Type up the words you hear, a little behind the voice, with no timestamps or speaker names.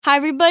Hi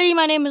everybody,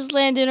 my name is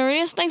Landon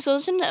Arias. Thanks for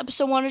listening to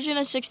episode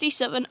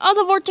 167 of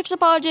the Vortex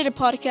Apologetic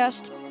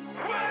podcast.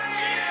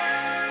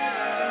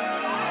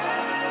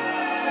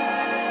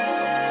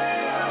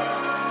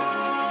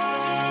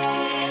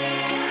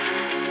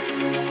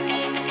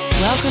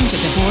 Welcome to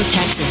the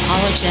Vortex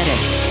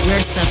Apologetic,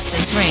 where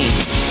substance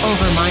reigns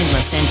over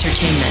mindless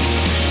entertainment.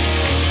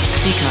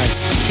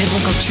 Because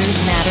biblical truth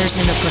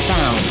matters in a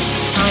profound,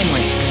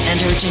 timely,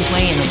 and urgent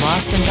way in a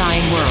lost and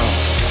dying world.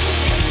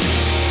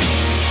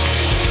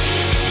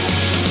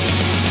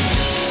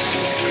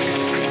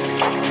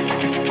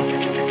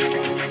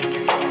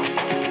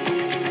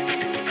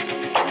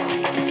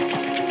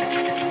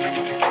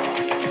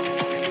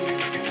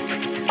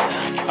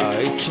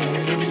 I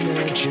can't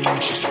imagine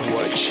just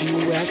what you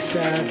have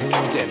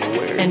fathomed and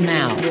where. And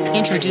now,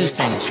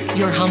 introducing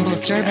your humble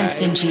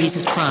servants in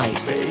Jesus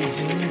Christ,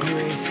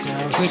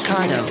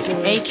 Ricardo,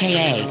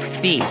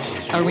 aka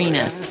Beef,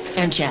 Arenas,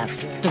 and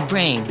Jeff, the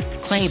Brain,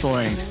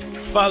 Claiborne.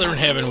 Father in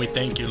heaven, we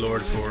thank you,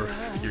 Lord, for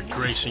your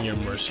grace and your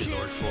mercy,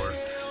 Lord, for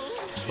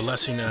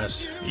blessing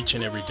us each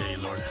and every day,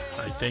 Lord.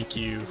 I thank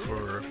you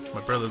for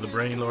my brother, the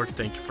Brain, Lord.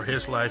 Thank you for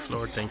his life,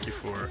 Lord. Thank you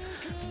for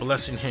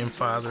blessing him,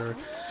 Father,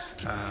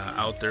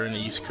 out there in the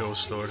East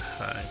Coast, Lord.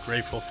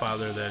 Grateful,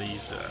 Father, that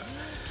he's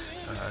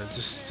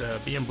just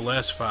being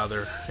blessed,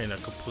 Father, in a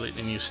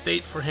completely new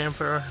state for him,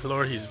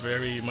 Lord. He's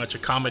very much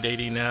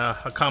accommodating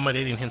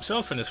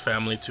himself and his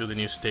family to the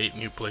new state,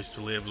 new place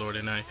to live, Lord.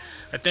 And I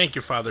thank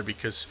you, Father,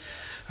 because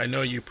I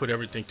know you put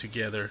everything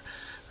together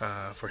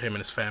for him and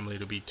his family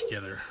to be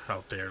together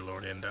out there,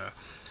 Lord. And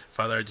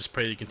Father, I just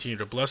pray you continue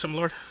to bless him,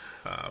 Lord.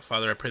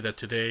 Father, I pray that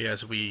today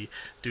as we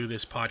do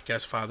this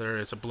podcast, Father,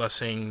 it's a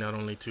blessing not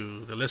only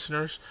to the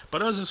listeners,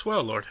 but us as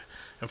well, Lord.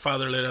 And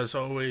Father, let us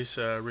always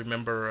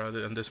remember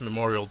on this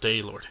Memorial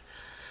Day, Lord,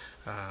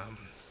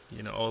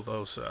 all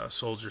those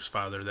soldiers,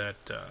 Father,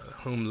 that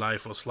whom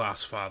life was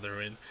lost, Father,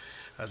 in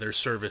their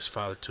service,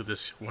 Father, to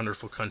this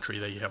wonderful country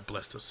that you have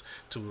blessed us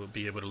to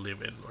be able to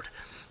live in, Lord.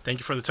 Thank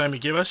you for the time you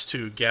give us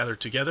to gather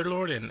together,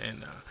 Lord,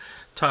 and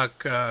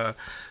talk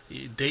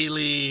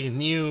daily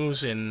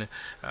news and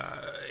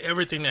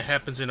everything that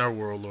happens in our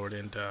world, Lord.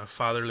 And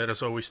Father, let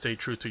us always stay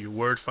true to your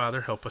word,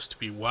 Father. Help us to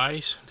be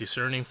wise,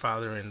 discerning,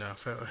 Father, and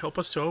help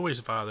us to always,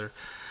 Father,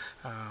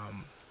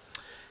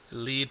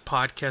 lead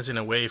podcasts in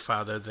a way,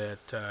 Father,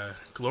 that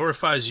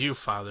glorifies you,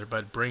 Father,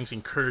 but brings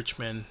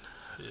encouragement.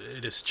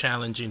 It is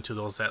challenging to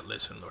those that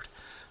listen, Lord.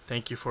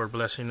 Thank you for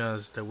blessing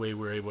us the way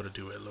we're able to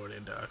do it, Lord.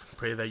 And I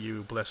pray that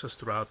you bless us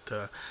throughout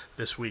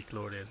this week,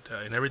 Lord. And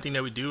in everything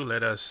that we do,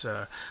 let us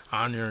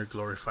honor and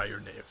glorify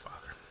your name,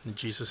 Father. In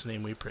Jesus'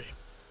 name we pray.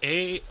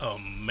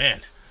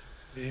 Amen.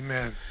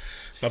 Amen.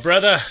 My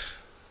brother.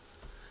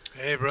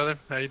 Hey, brother.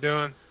 How you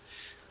doing?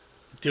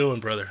 Doing,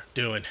 brother.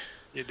 Doing.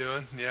 You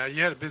doing? Yeah,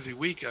 you had a busy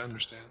week, I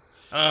understand.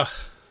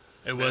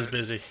 It was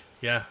busy.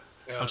 Yeah.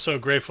 I'm so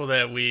grateful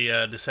that we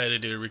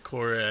decided to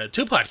record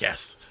 2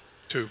 podcasts.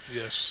 2,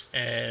 yes.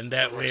 And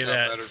that way,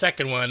 that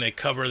second one, they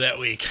cover that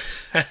week.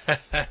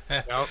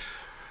 Yep.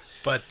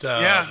 But,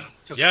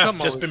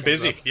 just been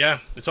busy. Up. Yeah,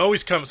 it's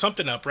always come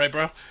something up, right,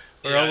 bro?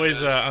 We're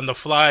always on the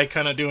fly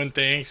kind of doing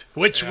things,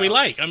 which we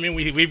like. I mean,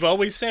 we've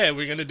always said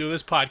we're going to do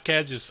this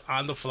podcast just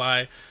on the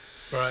fly.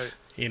 Right.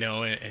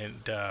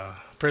 And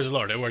praise the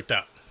Lord, it worked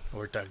out. It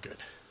worked out good.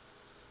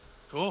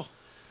 Cool.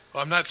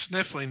 Well, I'm not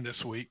sniffling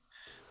this week.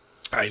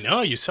 I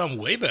know, you sound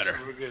way better.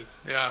 So we're good.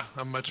 Yeah,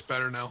 I'm much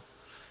better now.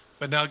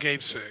 But now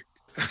Gabe's sick.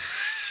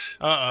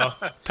 Uh-oh.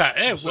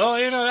 Hey,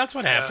 well, that's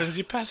what happens.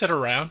 You pass it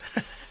around.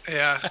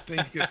 Yeah,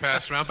 things get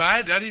passed around. But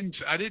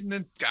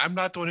I'm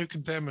not the one who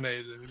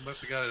contaminated it. He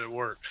must have got it at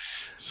work.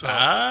 So,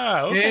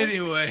 okay.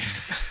 Anyway.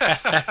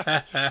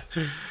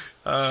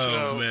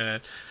 Man.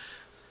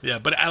 Yeah,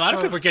 but a lot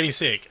of people are getting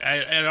sick.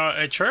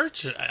 At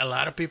church, a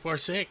lot of people are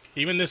sick.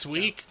 Even this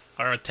week,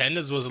 our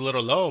attendance was a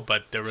little low,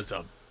 but there was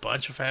a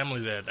bunch of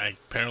families that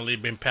apparently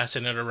been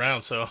passing it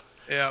around. So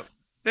yeah,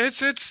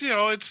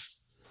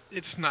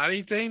 it's not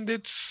anything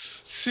that's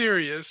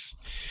serious,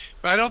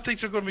 but I don't think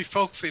they're going to be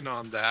focusing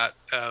on that.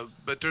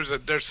 But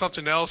there's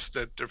something else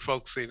that they're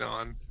focusing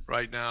on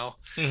right now.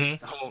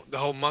 Mm-hmm. The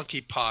whole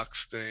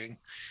monkeypox thing.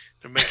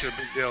 They're making a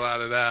big deal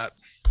out of that.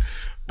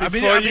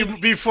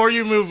 Before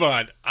you move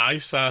on, I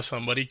saw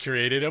somebody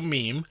created a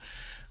meme,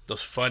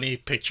 those funny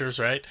pictures,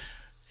 right?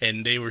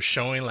 And they were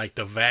showing like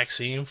the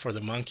vaccine for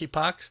the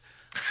monkeypox.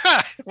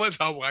 I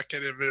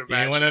can't even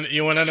imagine.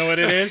 You want to know what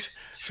it is?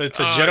 So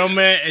it's a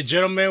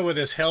gentleman with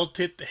his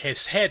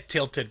head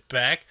tilted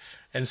back,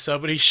 and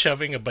somebody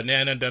shoving a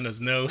banana down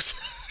his nose.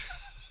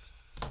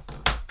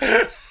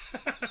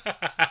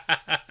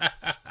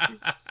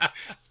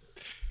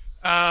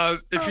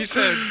 If you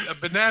said a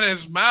banana in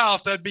his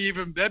mouth, that'd be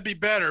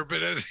better.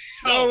 But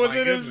was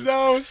it his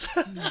nose?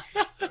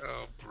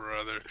 Oh,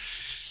 brother.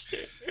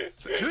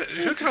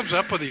 Who comes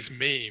up with these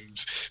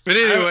memes? But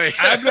anyway,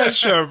 I'm not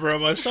sure, bro.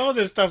 But some of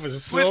this stuff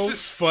is so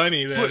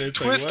funny that it's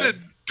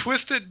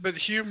twisted but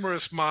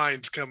humorous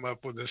minds come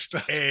up with this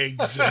stuff.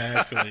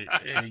 Exactly.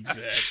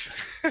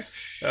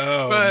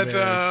 Oh, but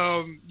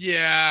man.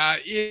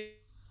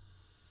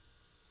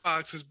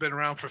 has been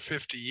around for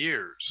 50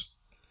 years.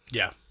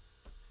 Yeah.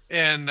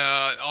 And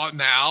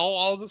now,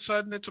 all of a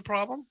sudden, it's a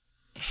problem?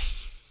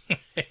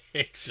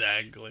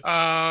 Exactly.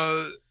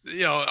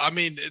 I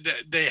mean,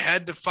 they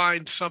had to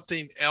find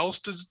something else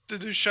to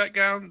do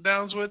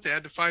shutdowns with. They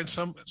had to find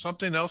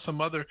something else,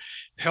 some other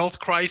health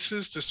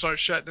crisis to start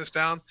shutting us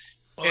down.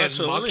 Oh, And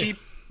absolutely.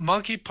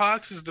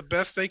 monkeypox is the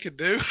best they could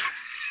do.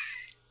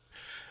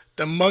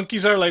 The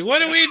monkeys are like,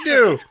 what do we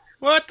do?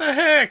 What the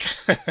heck?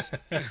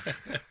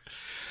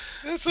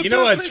 You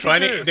know what's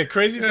funny? The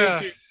crazy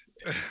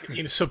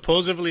thing,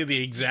 supposedly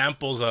the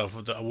examples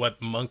of what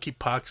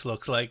monkeypox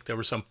looks like, there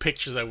were some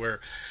pictures that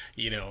were,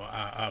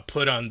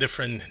 put on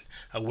different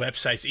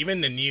websites.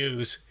 Even the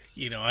news,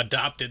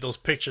 adopted those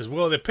pictures.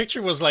 Well, the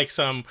picture was like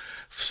I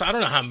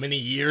don't know how many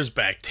years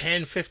back,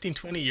 10, 15,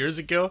 20 years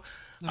ago,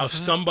 of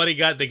somebody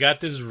got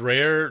this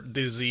rare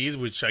disease,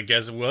 which I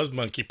guess was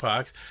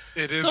monkeypox.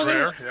 It is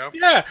rare,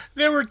 yeah.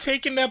 They were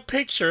taking that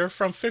picture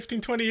from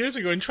 15, 20 years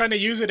ago and trying to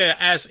use it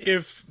as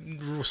if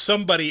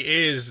somebody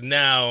is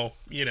now,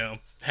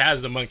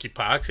 has the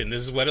monkeypox, and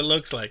this is what it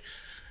looks like.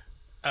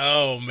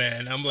 Oh,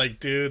 man. I'm like,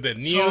 dude, the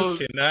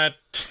news cannot...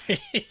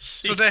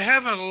 So they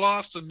haven't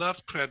lost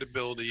enough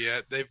credibility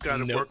yet. They've got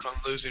to work on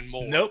losing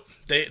more. Nope.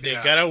 They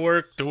got to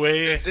work the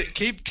way...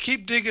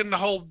 Keep digging the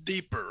hole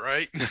deeper,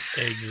 right?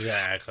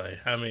 Exactly.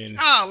 I mean...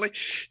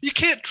 you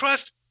can't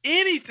trust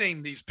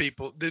anything these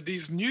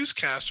these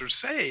newscasters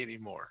say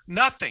anymore.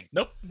 Nothing.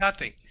 Nope.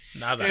 Nothing.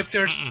 Nada. If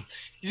there's...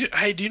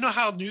 Hey, do you know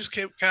how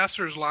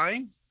newscaster is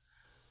lying?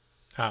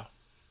 How?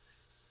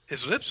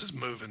 His lips is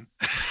moving.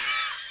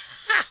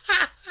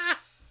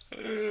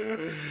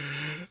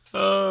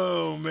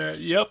 Oh, man.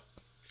 Yep.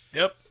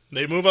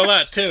 They move a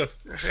lot, too.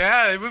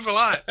 Yeah, they move a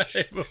lot.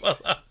 They move a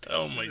lot.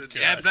 Oh, my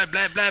God. Blah,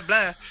 blah, blah,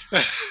 blah.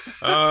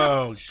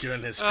 Oh,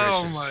 goodness gracious.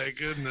 Oh, my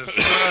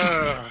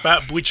goodness.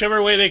 But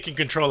whichever way they can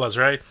control us,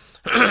 right?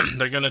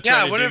 They're going to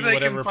try to do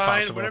whatever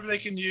possible. Whatever they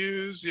can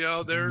use.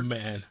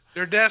 Man.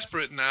 They're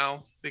desperate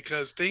now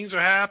because things are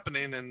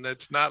happening and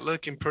it's not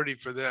looking pretty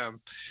for them.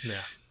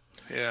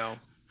 Yeah.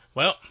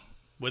 Well,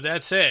 with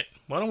that said,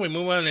 why don't we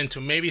move on into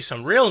maybe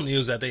some real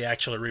news that they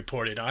actually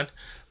reported on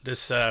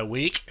this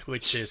week,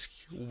 which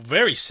is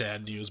very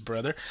sad news,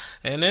 brother.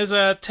 And there's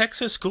a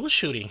Texas school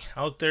shooting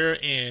out there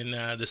in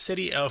the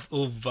city of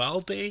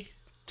Uvalde,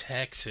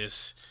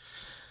 Texas.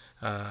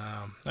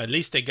 At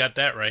least they got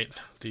that right,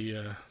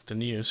 the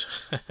news.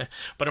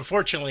 But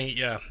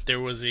unfortunately,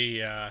 there was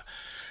a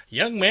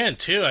young man,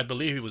 too. I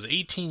believe he was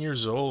 18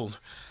 years old.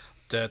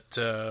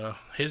 That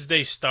his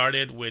day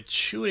started with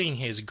shooting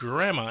his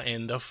grandma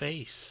in the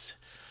face.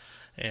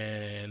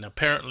 And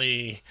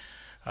apparently,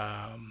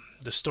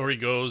 the story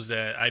goes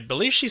that I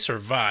believe she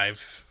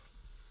survived.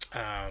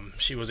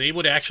 She was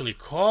able to actually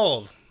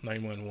call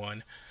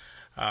 911.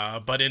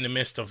 But in the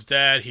midst of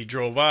that, he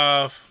drove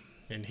off.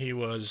 And he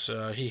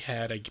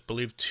had, I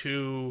believe,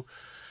 2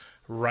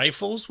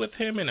 rifles with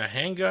him and a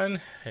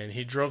handgun. And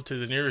he drove to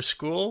the nearest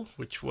school,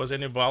 which was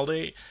in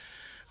Uvalde.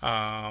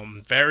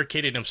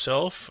 Barricaded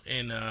himself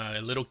in a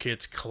little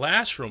kid's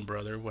classroom,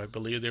 brother. I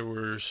believe there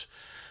was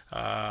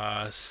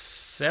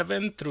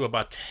 7 through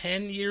about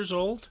 10 years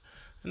old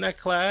in that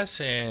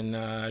class, and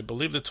I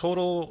believe the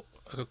total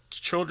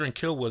children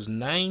killed was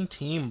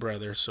 19,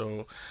 brother.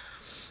 So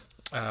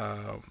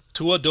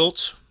 2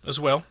 adults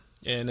as well,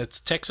 and it's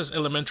Texas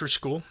elementary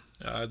school.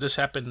 This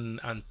happened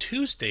on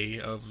Tuesday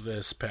of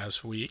this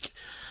past week.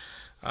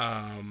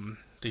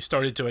 They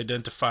started to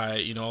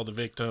identify, all the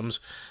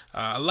victims.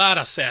 A lot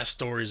of sad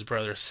stories,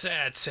 brother.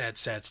 Sad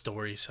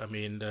stories. I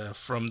mean,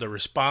 from the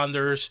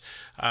responders,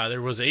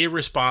 there was a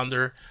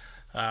responder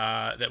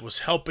that was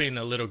helping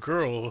a little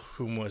girl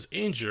who was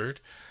injured.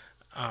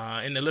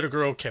 And the little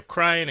girl kept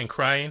crying and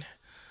crying,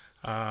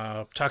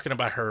 talking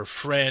about her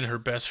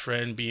best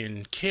friend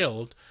being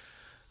killed.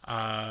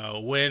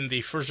 When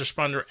the first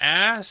responder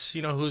asked,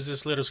 who's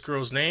this little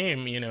girl's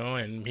name,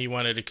 and he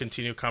wanted to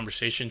continue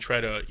conversation,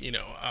 try to,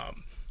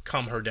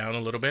 calm her down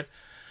a little bit.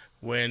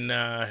 When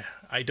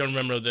I don't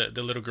remember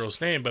the little girl's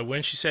name, but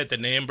when she said the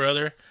name,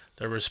 brother,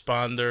 the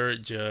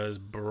responder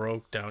just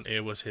broke down.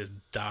 It was his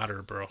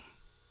daughter, bro.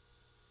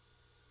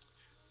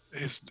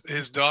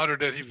 His daughter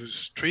that he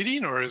was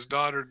treating, or his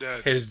daughter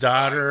that... His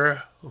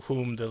daughter,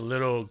 whom the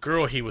little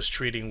girl he was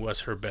treating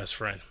was her best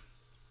friend.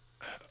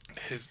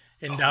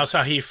 That's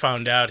how he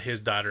found out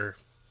his daughter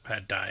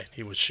had died.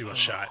 She was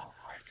shot.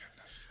 My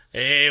goodness.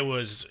 It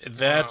was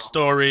that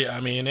story. I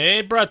mean,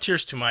 it brought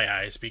tears to my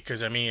eyes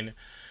because, I mean,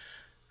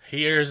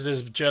 here's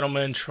this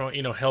gentleman,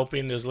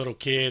 helping this little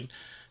kid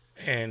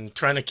and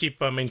trying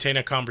to maintain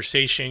a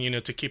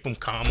conversation, to keep him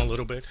calm a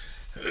little bit.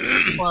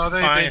 Well,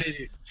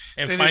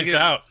 finds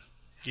out,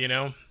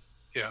 Yeah.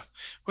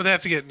 Well, they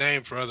have to get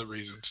named for other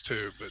reasons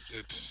too, but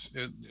it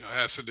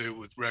has to do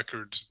with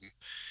records and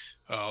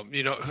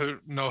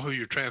who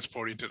you're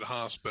transporting to the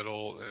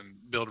hospital and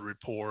build a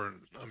rapport. And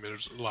I mean,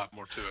 there's a lot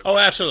more to it. Oh,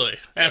 absolutely.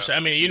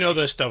 Absolutely. I mean, you know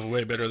this stuff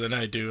way better than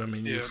I do. I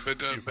mean,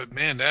 but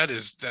man,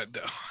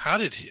 how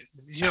did he,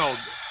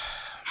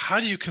 how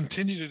do you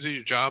continue to do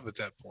your job at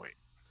that point?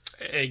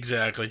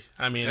 Exactly.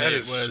 I mean, That it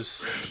is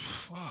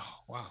was.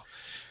 wow.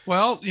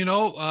 Well,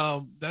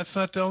 that's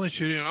not the only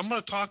shooting. I'm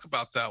going to talk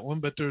about that one,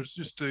 but there's,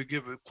 just to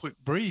give a quick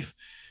brief,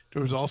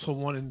 there was also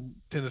one in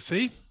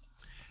Tennessee.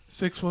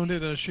 6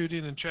 wounded in a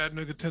shooting in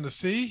Chattanooga,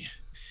 Tennessee,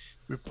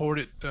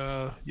 reported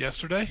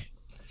yesterday.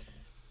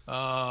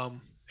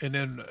 And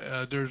then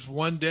there's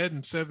 1 dead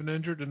and 7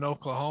 injured in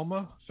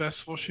Oklahoma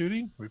festival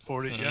shooting,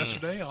 reported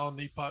yesterday, all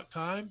Epoch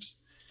Times.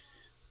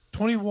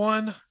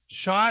 21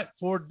 shot,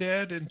 4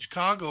 dead in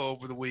Chicago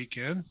over the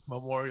weekend,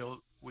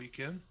 Memorial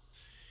Weekend.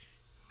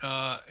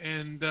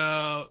 And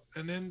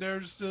then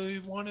there's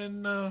the one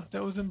in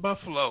that was in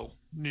Buffalo,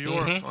 New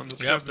York, on the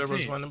 17th. Yep, there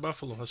was one in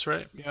Buffalo. That's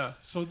right. Yeah.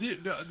 So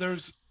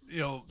there's,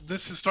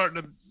 this is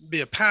starting to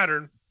be a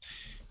pattern,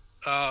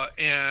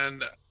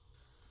 and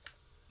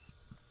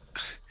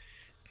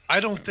I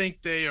don't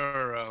think they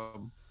are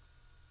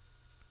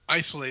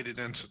isolated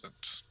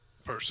incidents,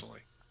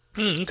 personally.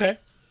 Okay.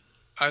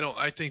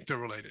 I think they're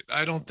related.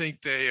 I don't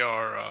think they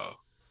are.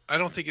 I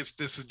don't think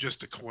this is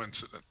just a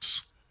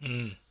coincidence.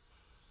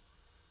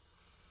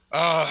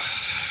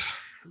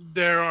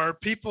 There are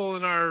people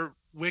in our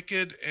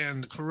wicked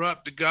and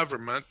corrupt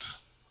government,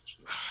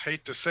 I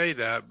hate to say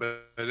that,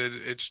 but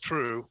it's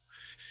true,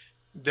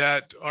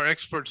 that are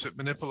experts at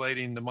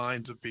manipulating the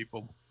minds of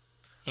people.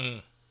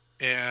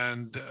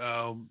 And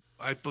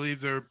I believe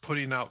they're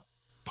putting out,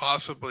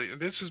 possibly, and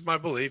this is my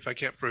belief, I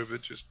can't prove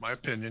it, just my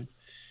opinion,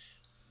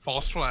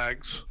 false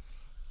flags,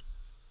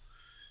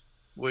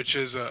 which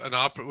is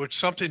which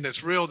something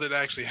that's real that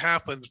actually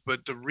happens,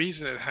 but the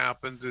reason it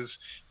happens is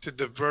to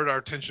divert our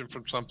attention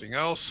from something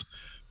else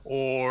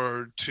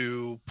or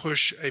to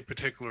push a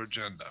particular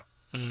agenda.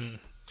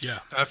 Yeah.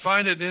 I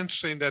find it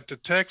interesting that the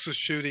Texas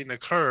shooting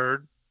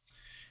occurred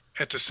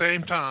at the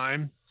same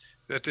time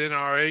that the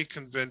NRA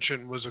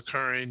convention was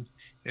occurring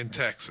in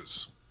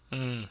Texas,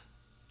 in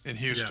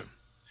Houston.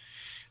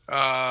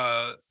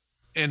 Yeah.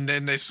 And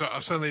then they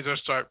suddenly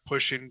just start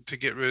pushing to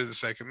get rid of the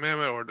Second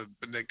Amendment or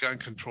the gun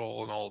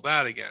control and all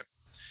that again.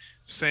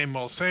 Same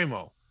old, same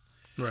old.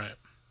 Right.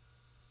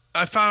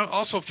 I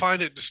also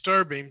find it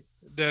disturbing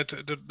that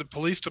the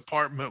police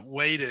department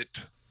waited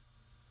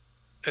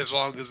as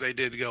long as they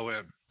did go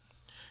in.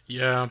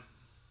 Yeah.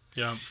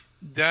 Yeah.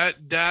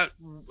 That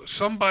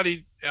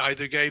somebody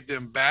either gave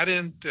them bad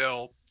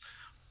intel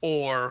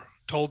or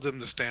told them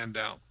to stand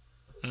down.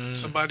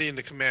 Somebody in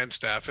the command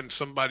staff, and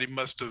somebody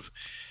must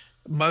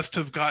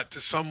have got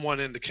to someone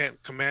in the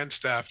command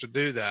staff to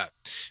do that.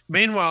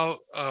 Meanwhile,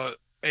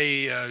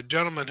 a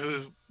gentleman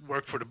who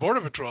worked for the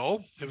Border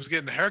Patrol, who was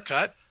getting a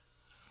haircut.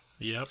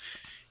 Yep.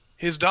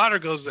 His daughter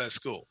goes to that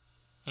school.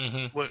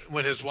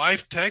 When his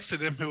wife texted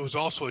him, who was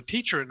also a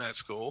teacher in that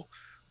school,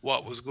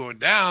 what was going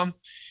down,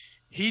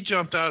 he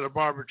jumped out of the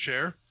barber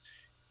chair.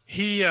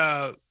 He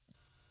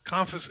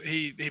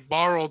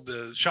borrowed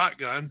the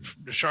shotgun,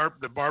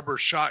 the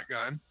barber's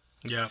shotgun.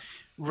 Yeah.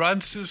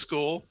 Runs to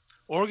school,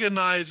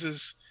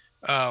 organizes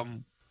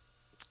an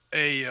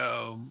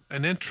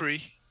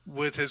entry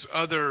with his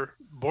other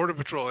Border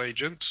Patrol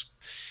agents.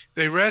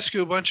 They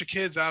rescue a bunch of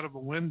kids out of a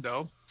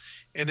window,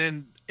 and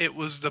then it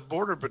was the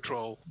Border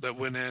Patrol that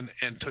went in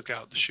and took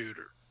out the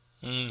shooter.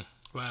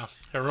 Wow,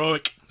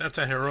 heroic! That's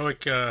a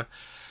heroic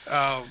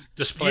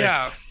display.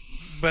 Yeah,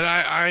 but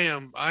I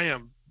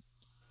am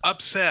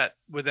upset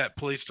with that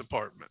police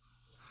department.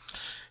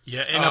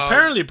 Yeah, and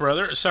apparently,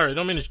 brother, sorry, I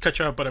don't mean to cut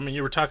you off, but I mean,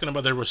 you were talking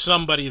about there was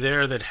somebody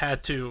there that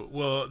had to,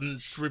 well,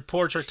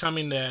 reports are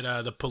coming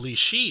that the police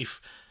chief,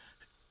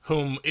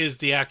 whom is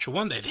the actual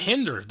one that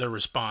hindered the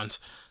response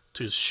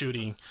to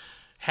shooting,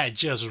 had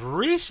just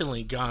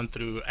recently gone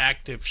through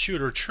active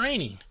shooter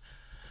training.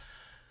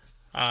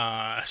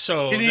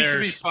 So he needs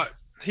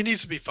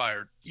to be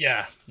fired.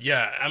 Yeah,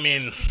 I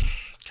mean,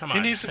 come on.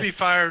 He needs to be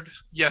fired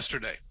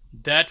yesterday.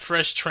 That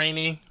fresh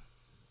training.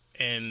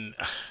 And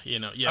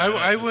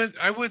I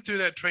went through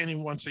that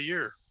training once a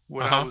year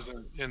when I was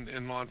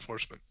in law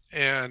enforcement,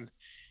 and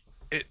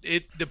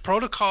the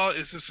protocol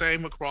is the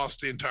same across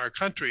the entire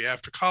country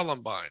after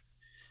Columbine.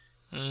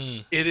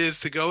 It is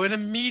to go in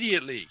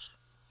immediately.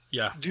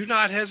 Yeah. Do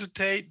not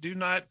hesitate. Do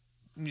not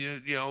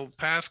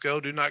pass go.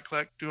 Do not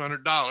collect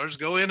 $200.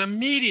 Go in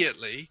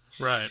immediately.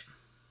 Right.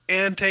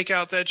 And take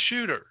out that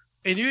shooter.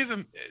 And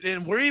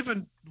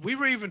we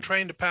were even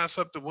trained to pass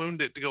up the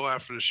wounded to go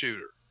after the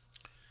shooter.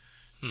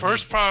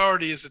 First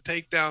priority is to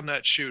take down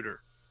that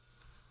shooter.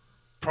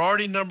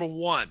 Priority number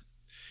 1.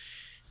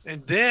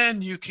 And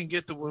then you can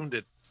get the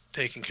wounded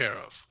taken care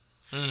of.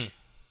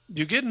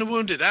 You're getting the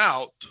wounded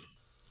out,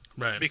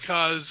 right?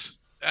 Because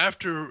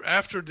after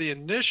the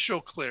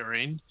initial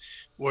clearing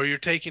where you're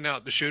taking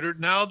out the shooter,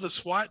 now the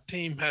SWAT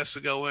team has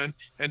to go in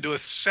and do a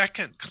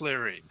second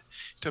clearing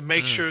to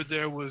make sure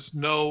there was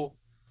no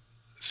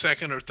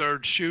second or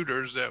third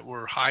shooters that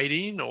were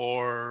hiding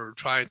or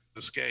trying to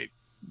escape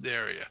the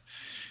area.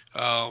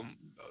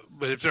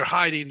 But if they're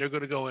hiding, they're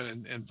going to go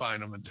in and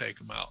find them and take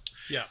them out.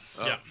 Yeah.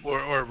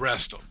 Or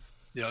arrest them,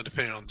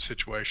 depending on the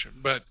situation.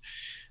 But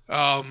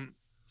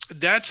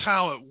that's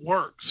how it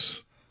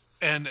works.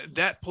 And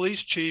that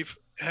police chief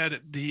had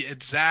the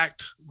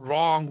exact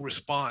wrong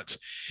response.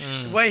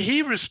 The way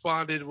he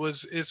responded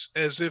was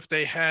as if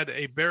they had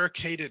a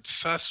barricaded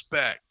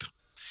suspect.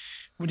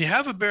 When you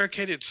have a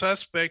barricaded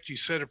suspect, you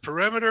set a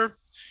perimeter,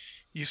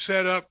 you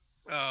set up,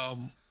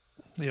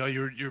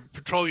 your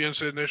patrol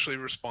units initially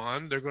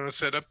respond. They're going to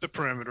set up the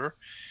perimeter.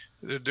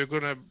 They're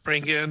going to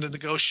bring in the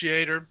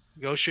negotiator.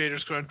 The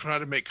negotiator's going to try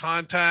to make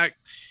contact,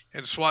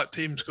 and the SWAT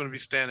team's going to be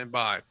standing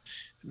by.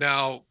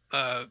 Now,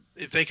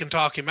 if they can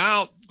talk him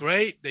out,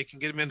 great. They can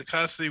get him into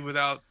custody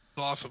without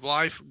loss of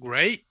life,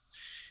 great.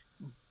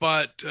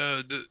 But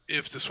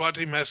if the SWAT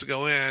team has to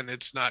go in,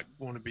 it's not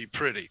going to be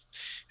pretty.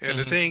 And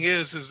the thing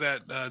is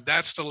that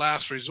that's the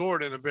last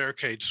resort in a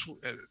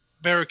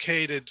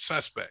barricaded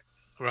suspect,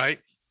 right?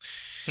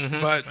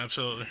 But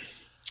absolutely.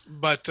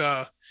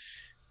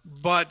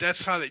 But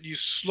that's how that you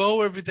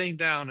slow everything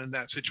down in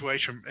that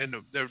situation. And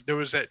there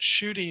was that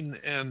shooting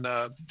in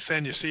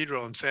San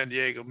Ysidro in San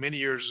Diego many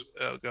years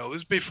ago. It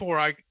was before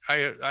I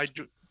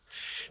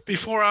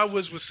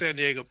was with San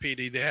Diego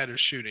PD. They had a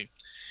shooting,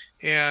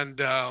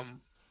 and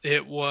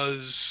it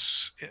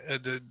was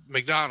at the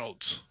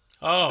McDonald's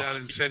down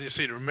in San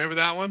Ysidro. Remember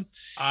that one?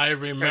 I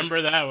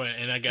remember that one,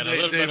 and I got a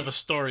little bit of a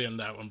story on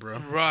that one, bro.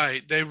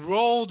 Right. They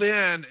rolled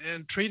in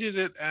and treated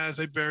it as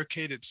a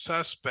barricaded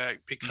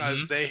suspect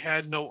because they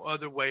had no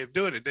other way of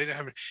doing it. They didn't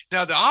have it.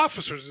 Now the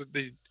officers,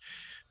 the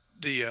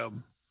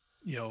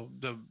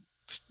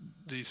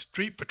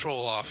street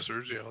patrol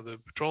officers, the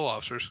patrol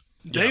officers,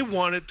 they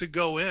wanted to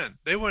go in.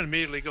 They wanted to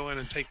immediately go in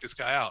and take this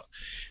guy out.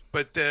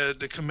 But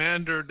the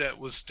commander that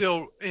was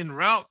still en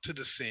route to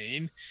the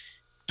scene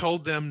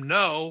told them,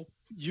 no,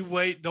 you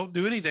wait, don't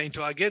do anything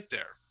until I get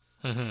there.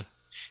 And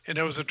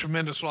there was a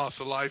tremendous loss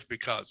of life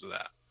because of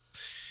that.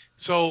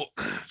 So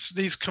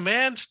these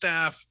command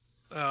staff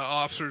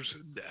officers,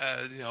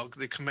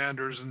 the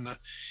commanders and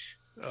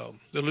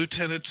the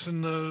lieutenants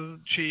and the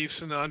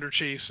chiefs and the under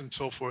chiefs and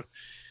so forth,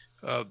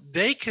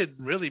 they could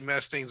really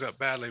mess things up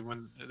badly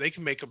when they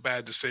can make a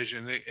bad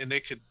decision and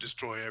they could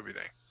destroy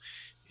everything.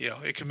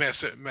 It can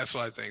mess a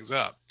lot of things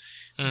up.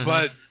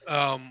 But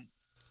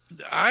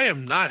I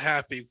am not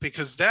happy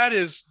because that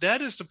is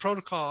the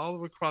protocol all the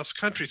way across the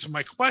country. So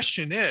my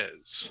question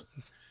is,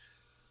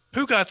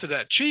 who got to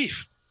that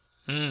chief?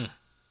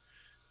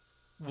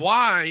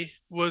 Why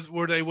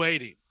were they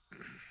waiting?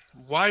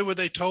 Why were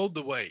they told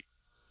to wait?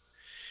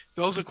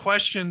 Those are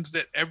questions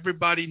that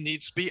everybody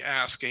needs to be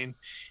asking,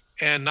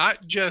 and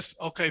not just,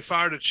 okay,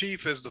 fire the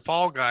chief as the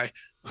fall guy.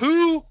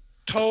 Who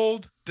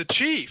told the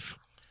chief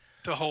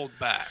to hold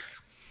back?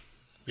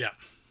 Yeah.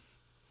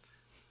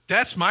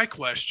 That's my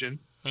question.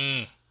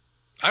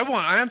 I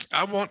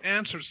want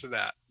answers to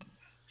that,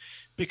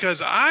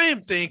 because I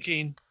am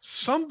thinking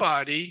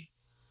somebody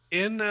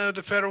in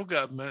the federal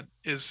government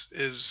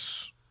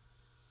is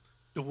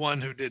the one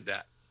who did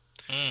that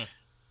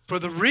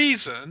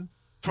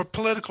for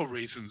political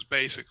reasons,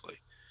 basically,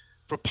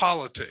 for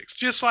politics,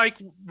 just like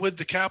with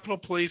the Capitol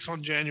Police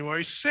on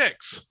January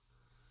 6th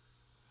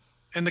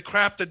and the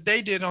crap that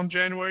they did on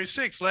January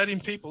 6th, letting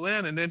people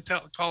in and then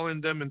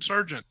calling them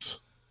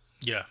insurgents.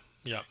 Yeah.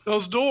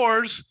 Those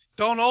doors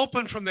don't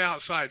open from the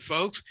outside,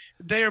 folks.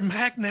 They are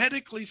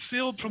magnetically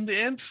sealed from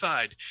the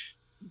inside.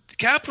 The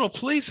Capitol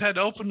Police had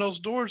to open those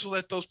doors to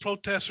let those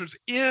protesters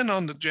in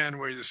on the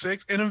January the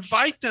 6th and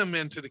invite them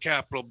into the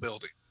Capitol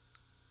building.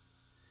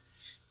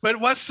 But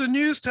what's the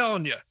news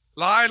telling you?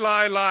 Lie,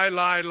 lie, lie,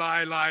 lie,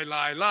 lie, lie,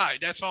 lie, lie.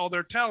 That's all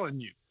they're telling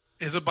you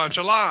is a bunch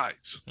of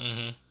lies.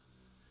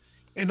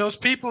 And those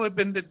people have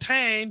been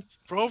detained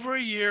for over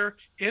a year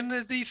in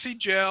the D.C.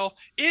 jail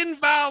in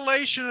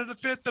violation of the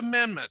Fifth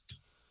Amendment.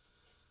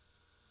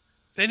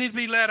 They need to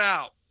be let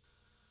out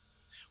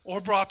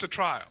or brought to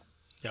trial.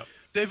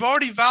 They've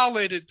already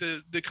violated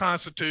the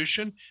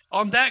Constitution.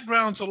 On that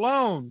grounds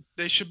alone,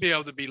 they should be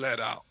able to be let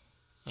out.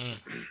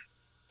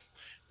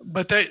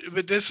 But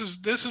this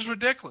is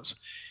ridiculous.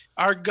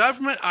 Our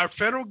government, our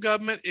federal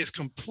government, is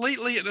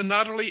completely and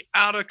utterly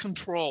out of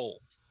control.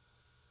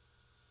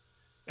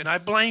 And I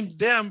blame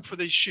them for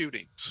these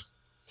shootings.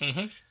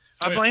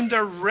 I blame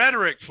their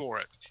rhetoric for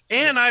it.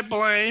 And I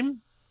blame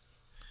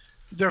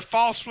their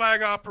false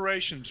flag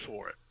operations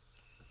for it.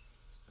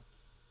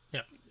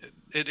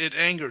 It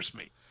angers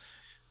me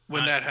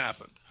when that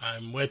happened.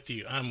 I'm with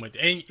you. And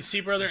you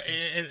see, brother,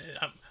 and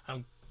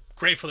I'm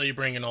grateful that you're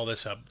bringing all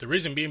this up. The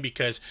reason being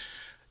because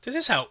this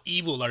is how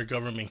evil our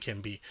government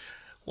can be.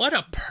 What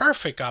a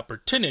perfect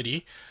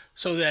opportunity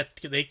so that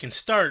they can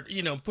start,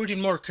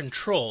 putting more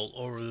control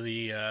over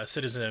the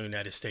citizens of the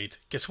United States.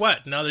 Guess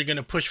what? Now they're going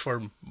to push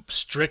for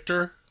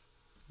stricter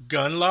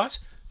gun laws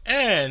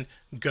and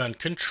gun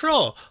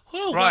control.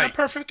 Oh, right. What a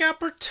perfect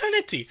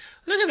opportunity.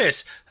 Look at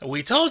this.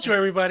 We told you,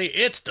 everybody,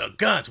 it's the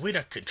guns. We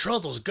got to control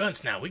those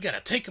guns now. We got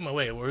to take them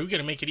away. Or we're going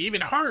to make it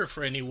even harder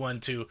for anyone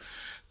to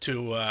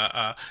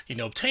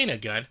obtain a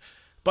gun.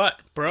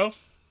 But, bro,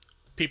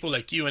 people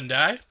like you and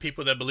I,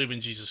 people that believe in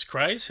Jesus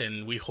Christ,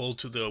 and we hold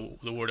to the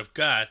Word of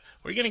God,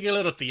 we're going to get a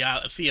little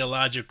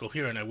theological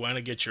here, and I want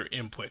to get your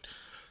input.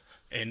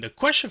 And the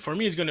question for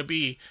me is going to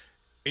be,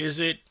 is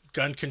it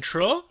gun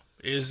control?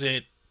 Is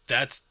it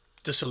that's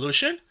the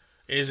solution?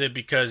 Is it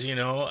because,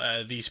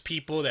 these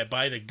people that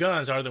buy the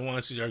guns are the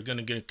ones who are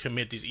going to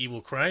commit these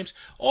evil crimes?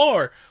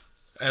 Or,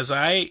 as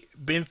I've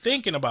been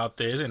thinking about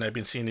this and I've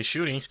been seeing the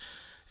shootings,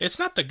 it's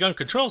not the gun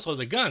controls or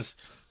the guns.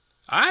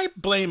 I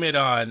blame it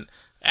on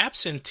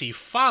absentee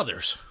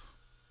fathers,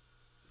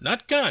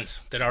 not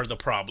guns, that are the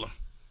problem.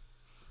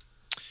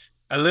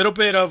 A little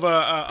bit of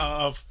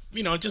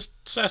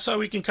just so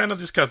we can kind of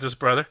discuss this,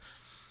 brother.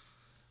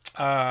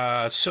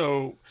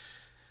 So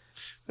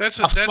That's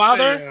a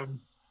father.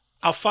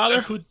 A father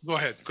That's, who go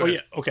ahead.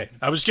 Yeah, okay.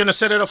 I was gonna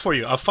set it up for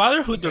you. A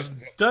father who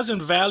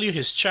doesn't value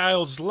his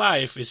child's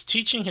life is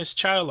teaching his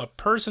child a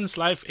person's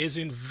life is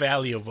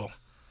invaluable.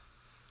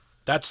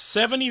 That's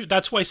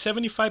why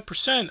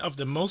 75% of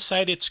the most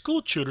cited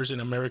school shooters in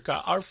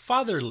America are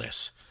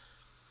fatherless,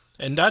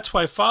 and that's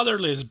why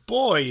fatherless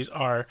boys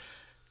are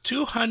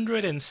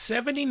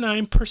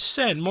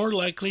 279% more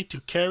likely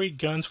to carry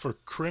guns for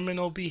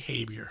criminal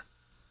behavior.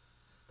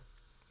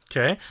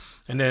 Okay,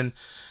 and then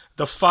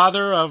the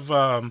father of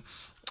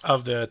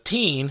the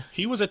teen,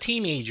 he was a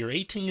teenager,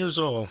 18 years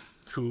old,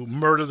 who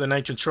murdered the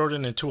 19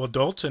 children and 2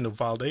 adults in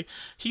Uvalde.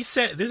 He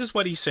said, this is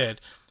what he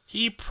said: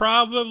 he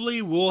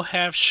probably will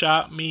have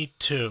shot me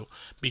too,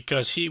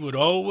 because he would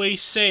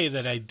always say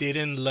that I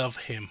didn't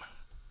love him.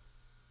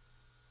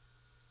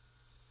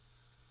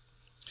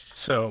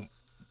 So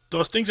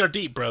those things are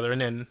deep, brother.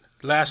 And then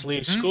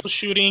lastly, school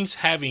shootings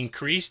have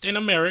increased in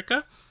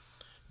America.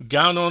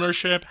 Gun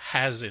ownership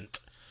hasn't.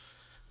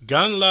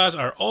 Gun laws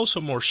are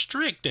also more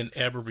strict than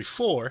ever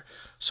before.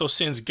 So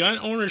since gun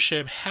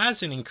ownership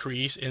hasn't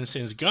increased, and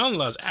since gun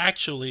laws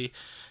actually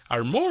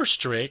are more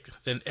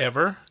strict than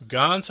ever,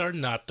 guns are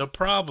not the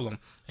problem,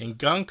 and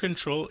gun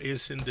control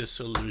isn't the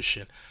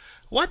solution.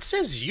 What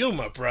says you,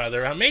 my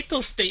brother? I made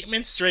those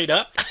statements straight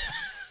up.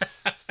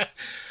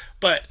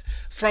 But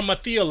from a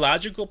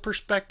theological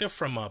perspective,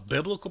 from a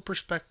biblical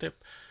perspective,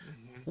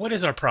 what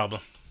is our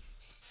problem?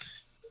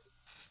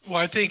 Well,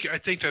 I think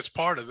that's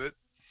part of it.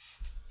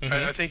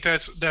 I think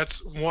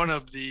that's one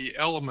of the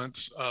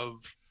elements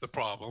of the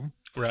problem.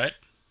 Right.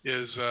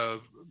 Is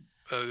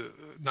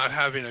not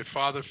having a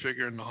father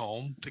figure in the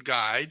home to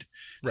guide.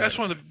 Right. That's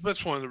one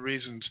of the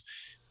reasons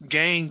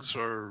gangs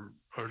are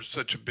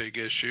such a big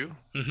issue.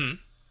 A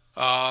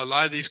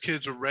lot of these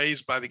kids are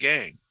raised by the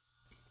gang.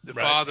 The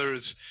father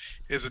is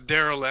a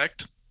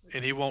derelict,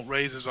 and he won't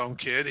raise his own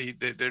kid.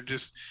 They're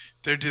just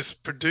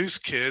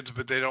produced kids,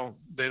 but they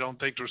don't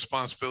take the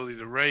responsibility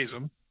to raise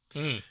them.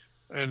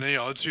 And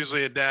it's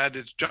usually a dad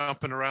that's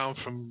jumping around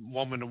from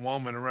woman to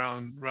woman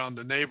around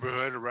the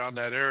neighborhood, around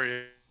that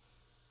area,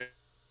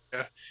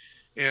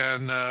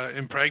 and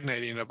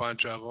impregnating a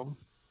bunch of them.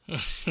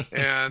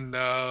 And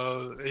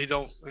he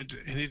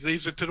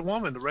leaves it to the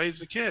woman to raise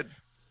the kid.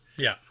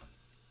 Yeah.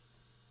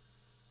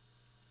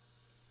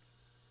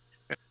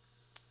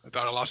 I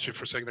thought I lost you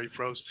for a second. You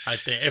froze. I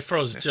think it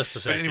froze just a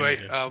second. But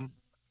anyway,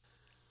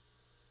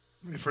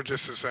 for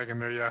just a second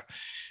there, yeah.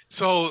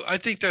 So I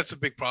think that's a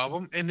big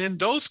problem. And then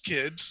those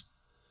kids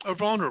are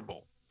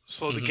vulnerable.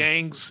 So the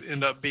gangs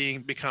end up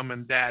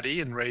becoming daddy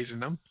and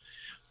raising them,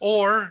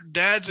 or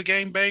dad's a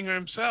gangbanger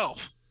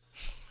himself.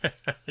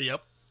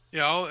 Yep.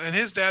 And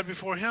his dad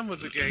before him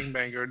was a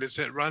gangbanger, and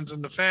it runs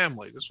in the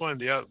family. That's one of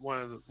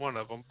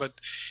them. But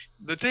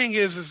the thing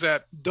is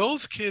that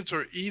those kids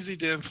are easy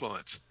to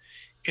influence.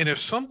 And if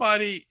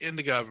somebody in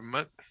the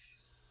government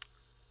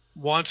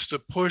wants to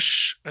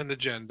push an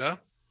agenda,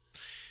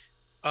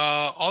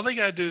 all they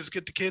got to do is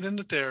get the kid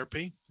into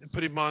therapy and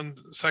put him on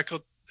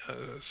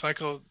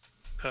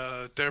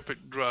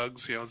psychotherapeutic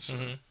drugs. I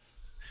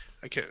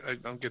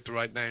don't get the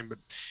right name, but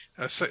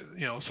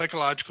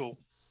psychological,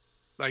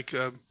 like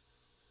I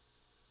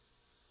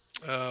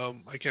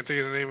can't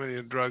think of the name of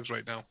the drugs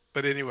right now.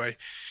 But anyway,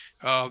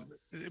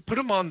 put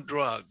him on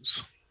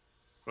drugs,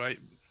 right?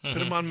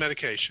 Put him on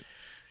medication.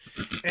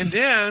 And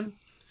then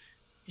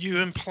you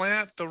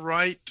implant the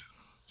right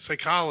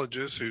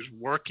psychologist who's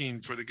working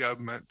for the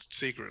government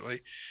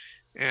secretly,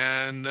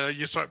 and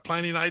you start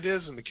planting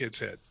ideas in the kid's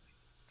head.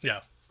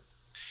 Yeah.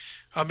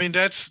 I mean,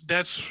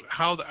 that's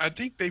how I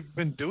think they've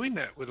been doing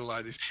that with a lot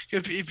of these.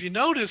 If you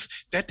notice,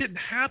 that didn't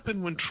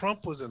happen when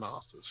Trump was in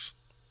office.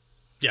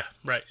 Yeah,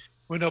 right.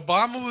 When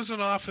Obama was in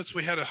office,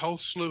 we had a whole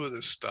slew of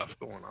this stuff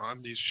going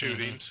on, these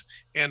shootings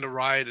and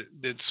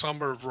the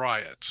summer of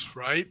riots,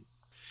 right?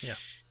 Yeah.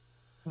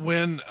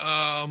 When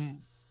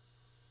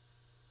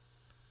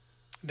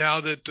now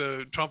that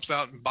Trump's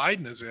out and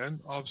Biden is in,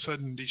 all of a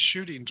sudden these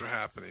shootings are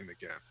happening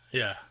again.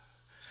 Yeah.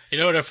 You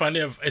know what I find?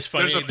 It's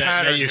funny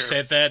that you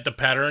said that, the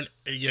pattern,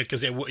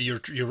 because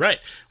you're right.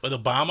 With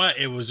Obama,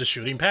 it was a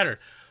shooting pattern.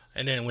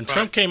 And then when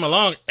Trump came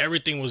along,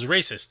 everything was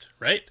racist,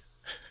 right?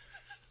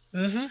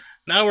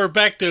 Now we're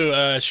back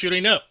to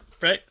shooting up,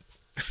 right?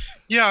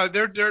 Yeah,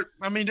 their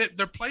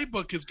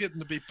playbook is getting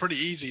to be pretty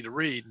easy to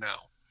read now.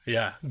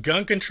 Yeah,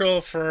 gun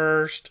control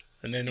first,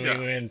 and then we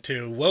went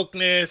to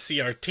wokeness,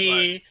 CRT.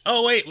 Right.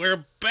 Oh wait,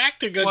 we're back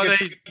to gun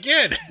control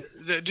again.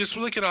 Just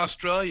look at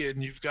Australia,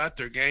 and you've got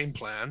their game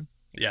plan.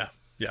 Yeah.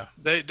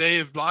 They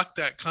have locked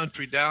that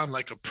country down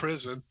like a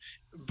prison,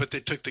 but they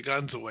took the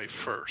guns away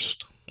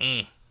first.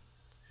 Mm.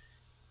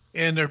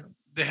 And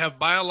they have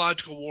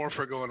biological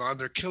warfare going on.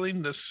 They're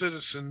killing the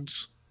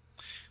citizens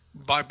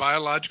by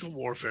biological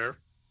warfare,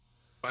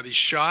 by these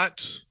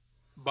shots,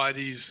 by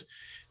these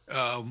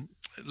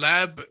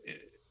lab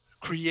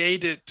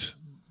created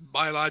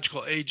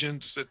biological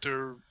agents that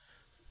they're,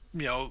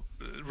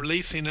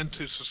 releasing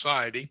into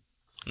society,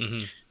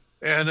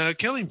 and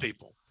killing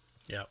people.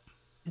 Yep.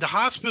 The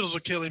hospitals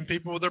are killing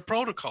people with their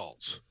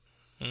protocols.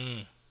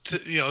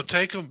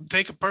 Take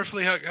a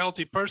perfectly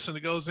healthy person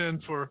that goes in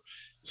for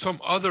some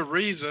other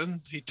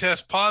reason. He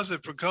tests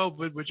positive for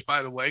COVID, which,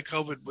 by the way,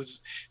 COVID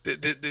was the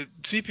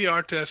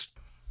CPR test.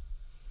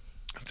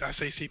 Did I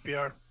say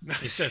CPR? You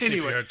said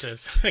anyway, CPR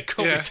test,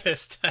 COVID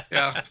test.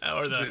 Yeah.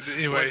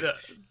 Anyway.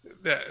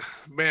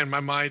 Man, my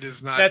mind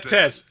is not that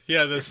test.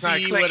 Yeah, the it's C not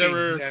clicking.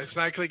 whatever. Yeah, it's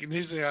not clicking.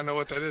 Usually, I know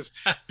what that is.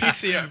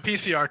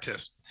 PCR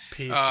test.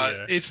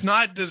 PCR. It's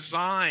not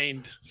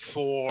designed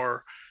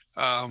for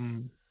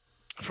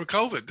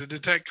COVID, to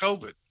detect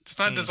COVID. It's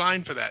not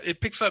designed for that.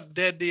 It picks up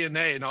dead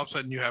DNA, and all of a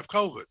sudden you have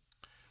COVID.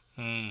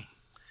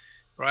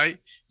 Right?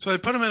 So they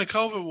put them in a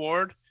COVID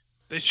ward.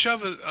 They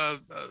shove a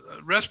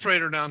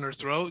respirator down their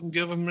throat and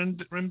give them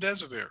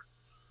remdesivir.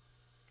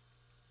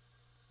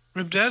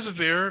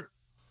 Remdesivir,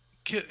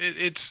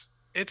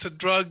 it's a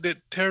drug that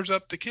tears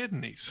up the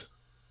kidneys,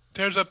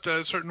 tears up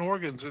the certain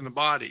organs in the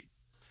body.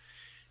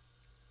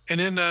 And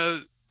then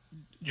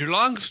your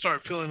lungs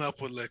start filling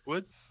up with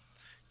liquid.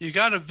 You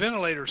got a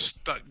ventilator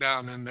stuck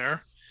down in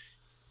there,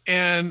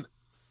 and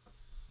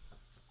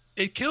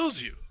it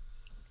kills you.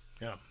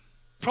 Yeah.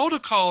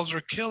 Protocols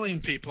are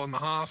killing people in the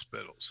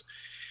hospitals.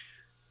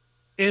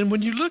 And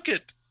when you look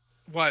at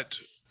what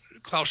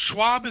Klaus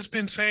Schwab has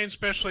been saying,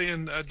 especially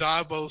in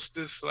Davos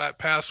this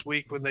past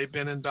week when they've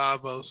been in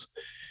Davos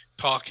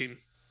talking,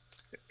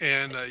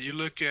 and you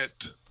look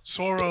at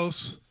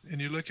Soros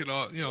and you look at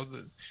all,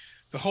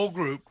 the whole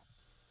group,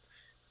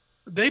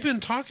 they've been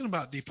talking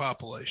about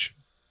depopulation.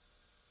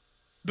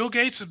 Bill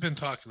Gates has been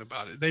talking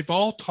about it. They've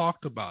all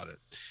talked about it.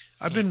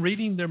 I've been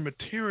reading their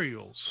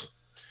materials.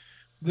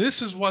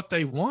 This is what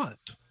they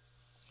want.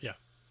 Yeah,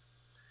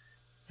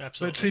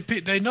 absolutely. But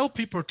see, they know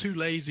people are too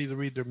lazy to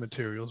read their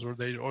materials, or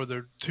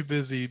they're too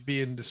busy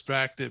being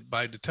distracted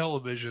by the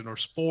television or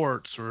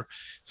sports or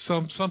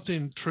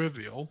something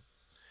trivial,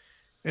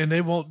 and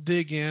they won't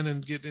dig in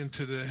and get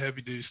into the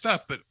heavy duty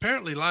stuff. But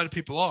apparently, a lot of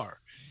people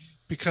are,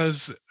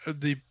 because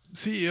the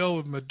CEO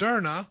of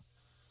Moderna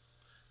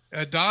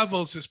at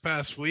Davos this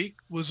past week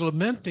was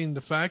lamenting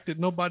the fact that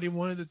nobody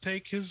wanted to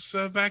take his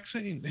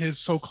vaccine, his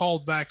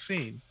so-called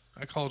vaccine.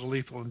 I call it a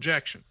lethal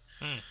injection.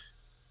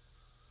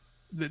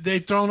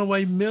 They've thrown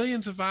away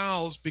millions of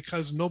vials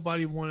because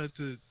nobody wanted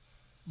to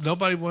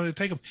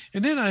take them.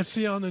 And then I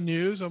see on the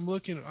news, I'm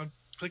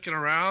clicking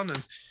around,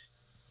 and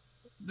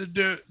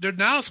they're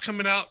now it's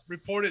coming out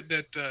reported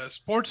that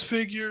sports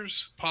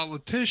figures,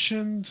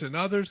 politicians, and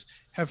others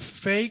have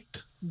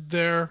faked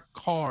their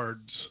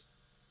cards.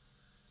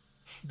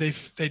 They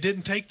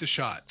didn't take the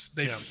shots.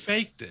 They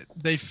faked it.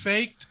 They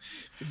faked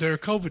their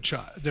COVID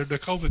shot, their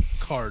COVID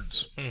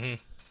cards,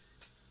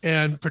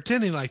 and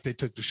pretending like they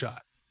took the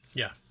shot.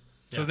 Yeah.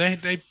 So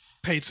they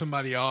paid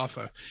somebody off.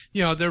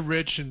 They're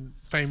rich and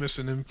famous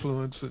and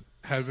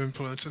have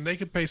influence, and they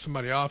could pay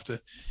somebody off to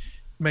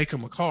make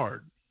them a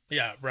card.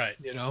 Yeah, right.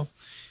 And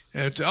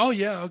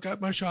I got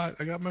my shot.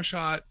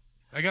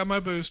 I got my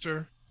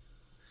booster,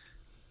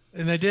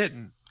 and they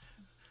didn't.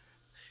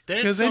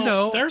 Because they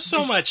know there's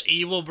so much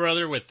evil,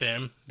 brother, with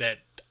them that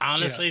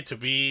honestly, to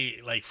be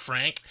like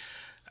frank,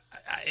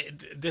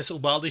 this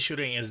Uvalde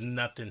shooting is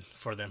nothing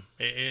for them.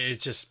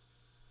 It's just,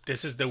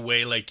 this is the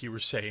way, like you were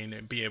saying,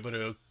 and be able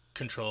to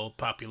control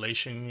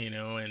population,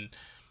 and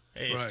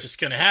it's just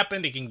going to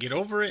happen. They can get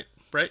over it,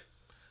 right?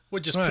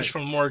 We'll just push for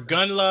more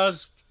gun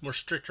laws, more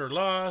stricter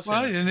laws.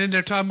 Well, and then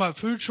they're talking about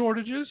food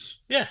shortages.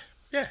 Yeah.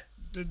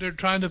 They're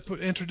trying to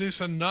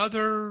introduce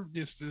another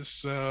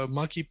this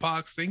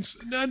monkeypox thing.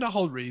 And the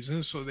whole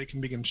reason so they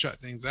can begin to shut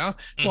things out.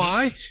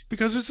 Why?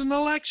 Because it's an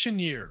election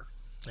year.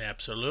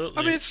 Absolutely.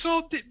 I mean,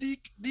 so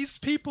these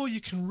people,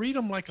 you can read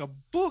them like a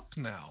book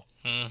now.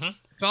 Mm-hmm.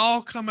 It's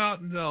all come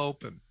out in the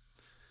open.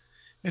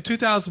 And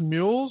 2,000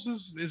 Mules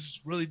is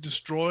really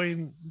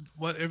destroying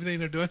everything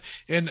they're doing.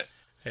 And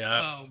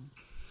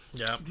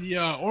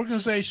the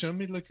organization. Let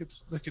me look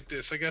at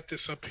this. I got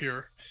this up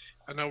here.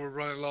 I know we're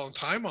running a long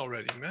time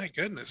already. My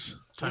goodness.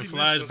 Time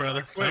flies,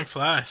 brother. Time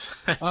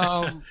flies.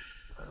 I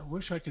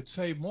wish I could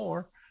say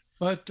more,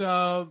 but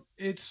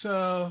it's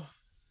an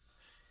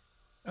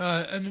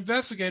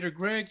investigator,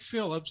 Greg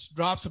Phillips,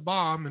 drops a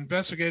bomb.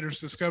 Investigators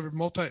discovered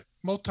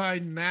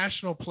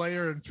multinational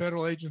player and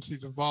federal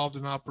agencies involved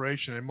in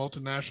operation, a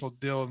multinational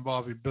deal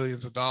involving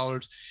billions of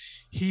dollars.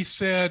 He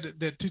said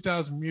that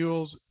 2,000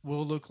 Mules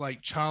will look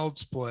like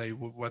child's play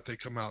with what they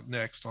come out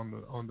next on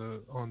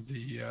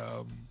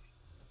the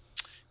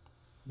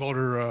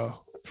voter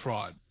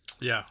fraud.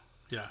 Yeah.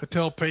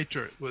 Patel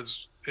Patriot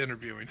was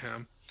interviewing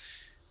him,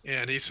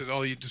 and he said,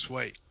 "Oh, you just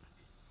wait.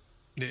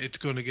 It's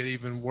going to get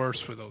even worse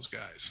for those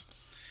guys."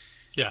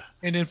 Yeah.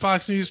 And then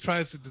Fox News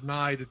tries to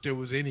deny that there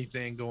was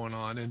anything going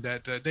on, and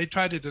that they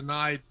tried to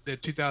deny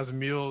that 2,000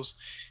 Mules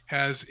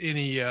has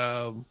any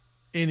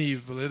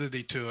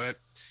validity to it.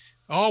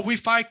 Oh, we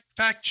fact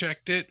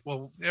checked it.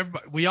 Well,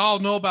 everybody, we all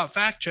know about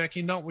fact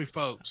checking, don't we,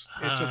 folks?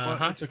 It's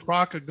a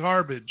crock of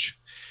garbage.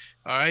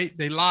 All right,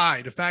 they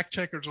lied. The fact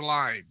checkers are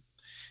lying.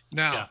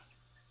 Now,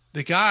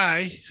 the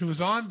guy who was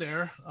on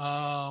there,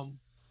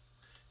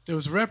 there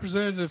was a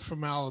representative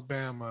from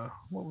Alabama.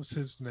 What was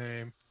his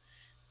name?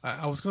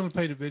 I was going to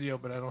play the video,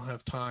 but I don't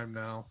have time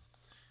now.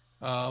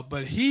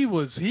 But he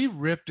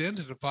ripped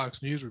into the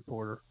Fox News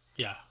reporter.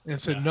 Yeah. And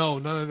said, no,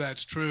 none of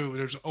that's true.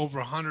 There's over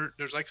 100.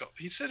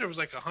 He said there was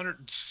like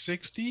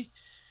 160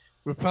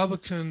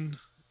 Republican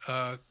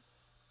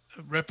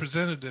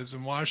representatives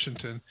in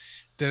Washington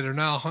that are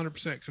now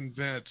 100%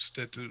 convinced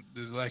that the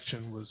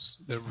election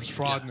there was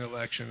fraud in the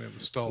election. It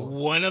was stolen.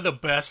 One of the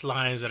best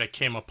lines that I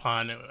came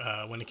upon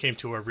when it came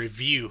to a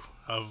review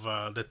of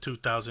the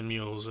 2,000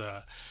 Mules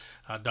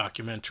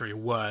documentary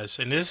was,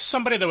 and this is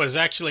somebody that was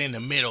actually in the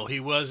middle. He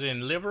was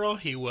in liberal,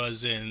 he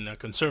was in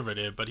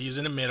conservative, but he's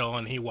in the middle,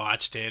 and he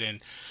watched it,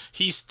 and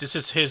this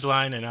is his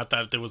line, and I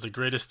thought it was the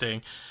greatest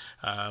thing.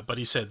 But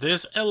he said,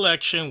 "This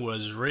election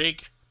was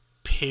rigged,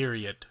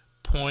 period,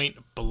 point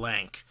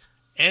blank.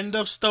 End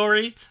of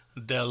story.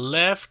 The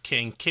left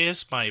can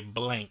kiss my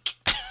blank."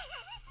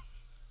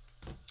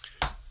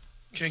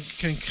 Can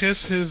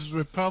kiss his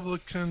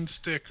Republican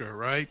sticker,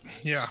 right?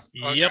 Yeah.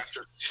 Yep.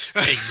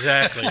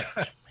 Exactly.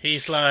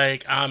 He's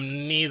like, I'm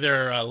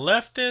neither a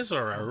leftist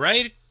or a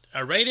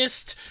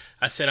rightist.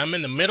 I said I'm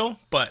in the middle,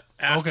 but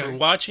after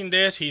watching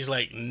this, he's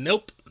like,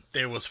 nope,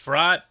 there was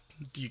fraud.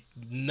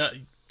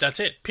 That's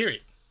it.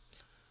 Period.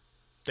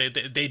 They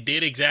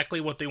did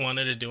exactly what they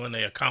wanted to do, and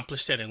they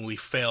accomplished it, and we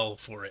fell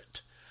for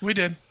it. We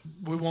did.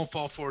 We won't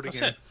fall for it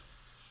again. That's it.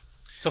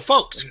 So,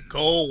 folks,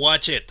 go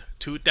watch it.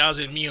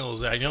 2,000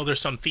 Mules. I know there's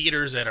some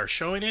theaters that are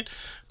showing it,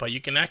 but you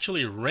can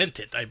actually rent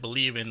it, I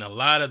believe, in a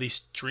lot of these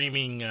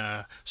streaming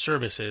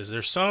services.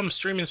 There's some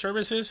streaming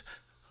services,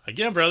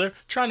 again, brother,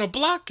 trying to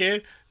block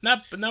it, not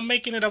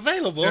making it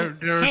available.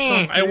 There are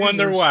some I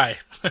wonder why.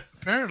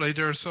 Apparently,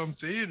 there are some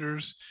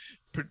theaters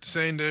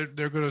saying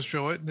they're going to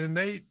show it, and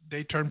then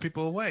they turn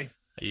people away.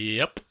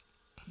 Yep.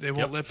 They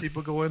won't let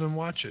people go in and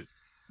watch it.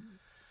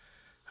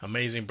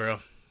 Amazing, bro.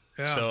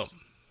 Yeah. So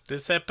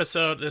this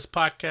episode, this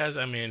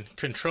podcast, I mean,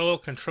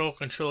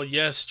 control.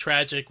 Yes,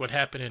 tragic what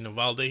happened in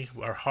Uvalde.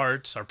 Our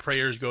hearts, our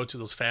prayers go to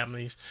those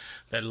families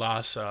that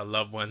lost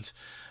loved ones.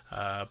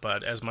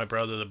 But as my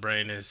brother, the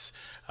Brain, is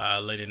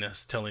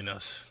telling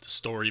us the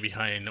story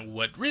behind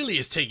what really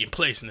is taking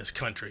place in this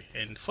country.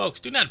 And folks,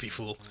 do not be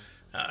fooled.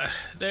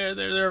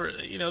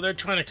 They're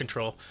trying to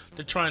control.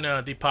 They're trying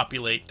to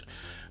depopulate.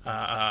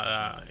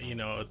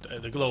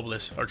 The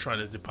globalists are trying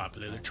to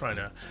depopulate. They're trying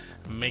to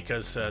make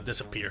us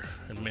disappear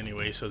in many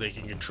ways so they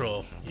can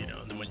control,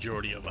 the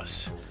majority of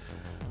us.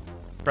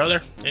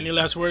 Brother, any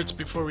last words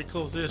before we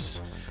close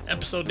this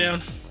episode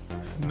down?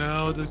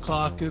 No, the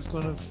clock is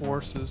going to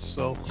force us.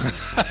 So,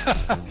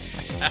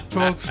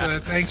 folks,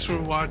 thanks for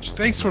watching.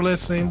 Thanks for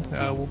listening.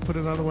 We'll put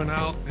another one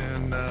out,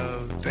 and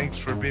thanks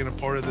for being a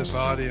part of this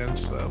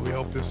audience. We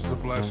hope this is a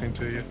blessing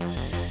to you.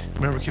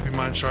 Remember, keep your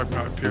mind sharp and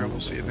heart pure.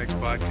 We'll see you next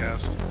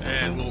podcast.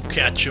 And we'll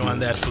catch you on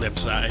that flip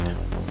side.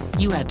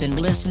 You have been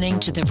listening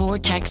to the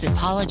Vortex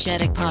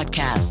Apologetic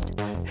Podcast.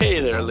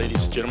 Hey there,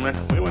 ladies and gentlemen.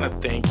 We want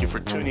to thank you for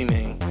tuning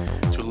in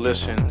to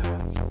listen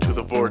to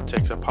the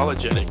Vortex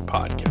Apologetic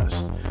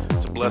Podcast.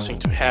 It's a blessing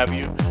to have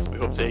you. We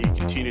hope that you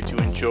continue to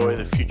enjoy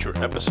the future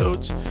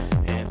episodes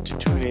and to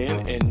tune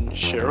in and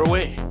share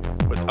away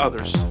with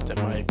others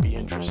that might be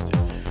interested.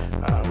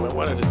 We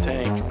wanted to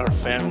thank our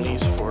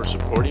families for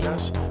supporting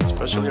us,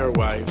 especially our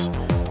wives,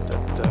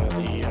 that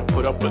they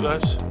put up with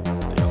us.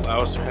 They allow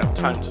us to have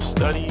time to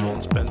study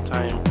and spend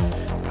time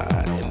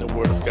in the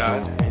Word of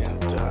God,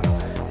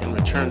 and in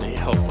return they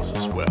help us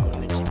as well, and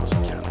they keep us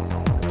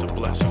accountable. It's a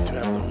blessing to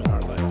have them in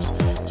our lives.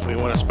 So we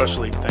want to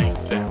especially thank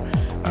them.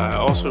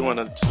 Also want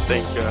to just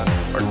thank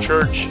our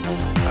church,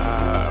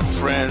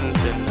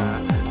 friends, and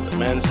the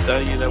men's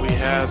study that we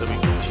have, that we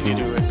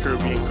continue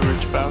to be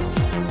encouraged about.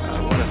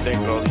 I want to thank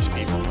all these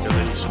people because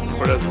they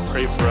support us and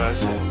pray for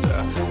us, and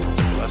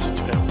it's a blessing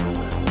to have them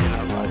in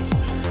our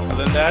life.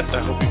 Other than that, I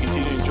hope you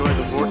continue to enjoy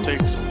the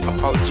Vortex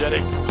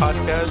Apologetic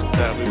Podcast.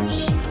 We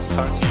will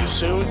talk to you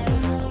soon.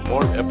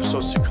 More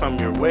episodes to come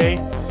your way.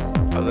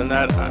 Other than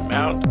that, I'm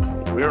out.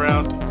 We're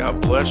out.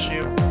 God bless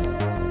you.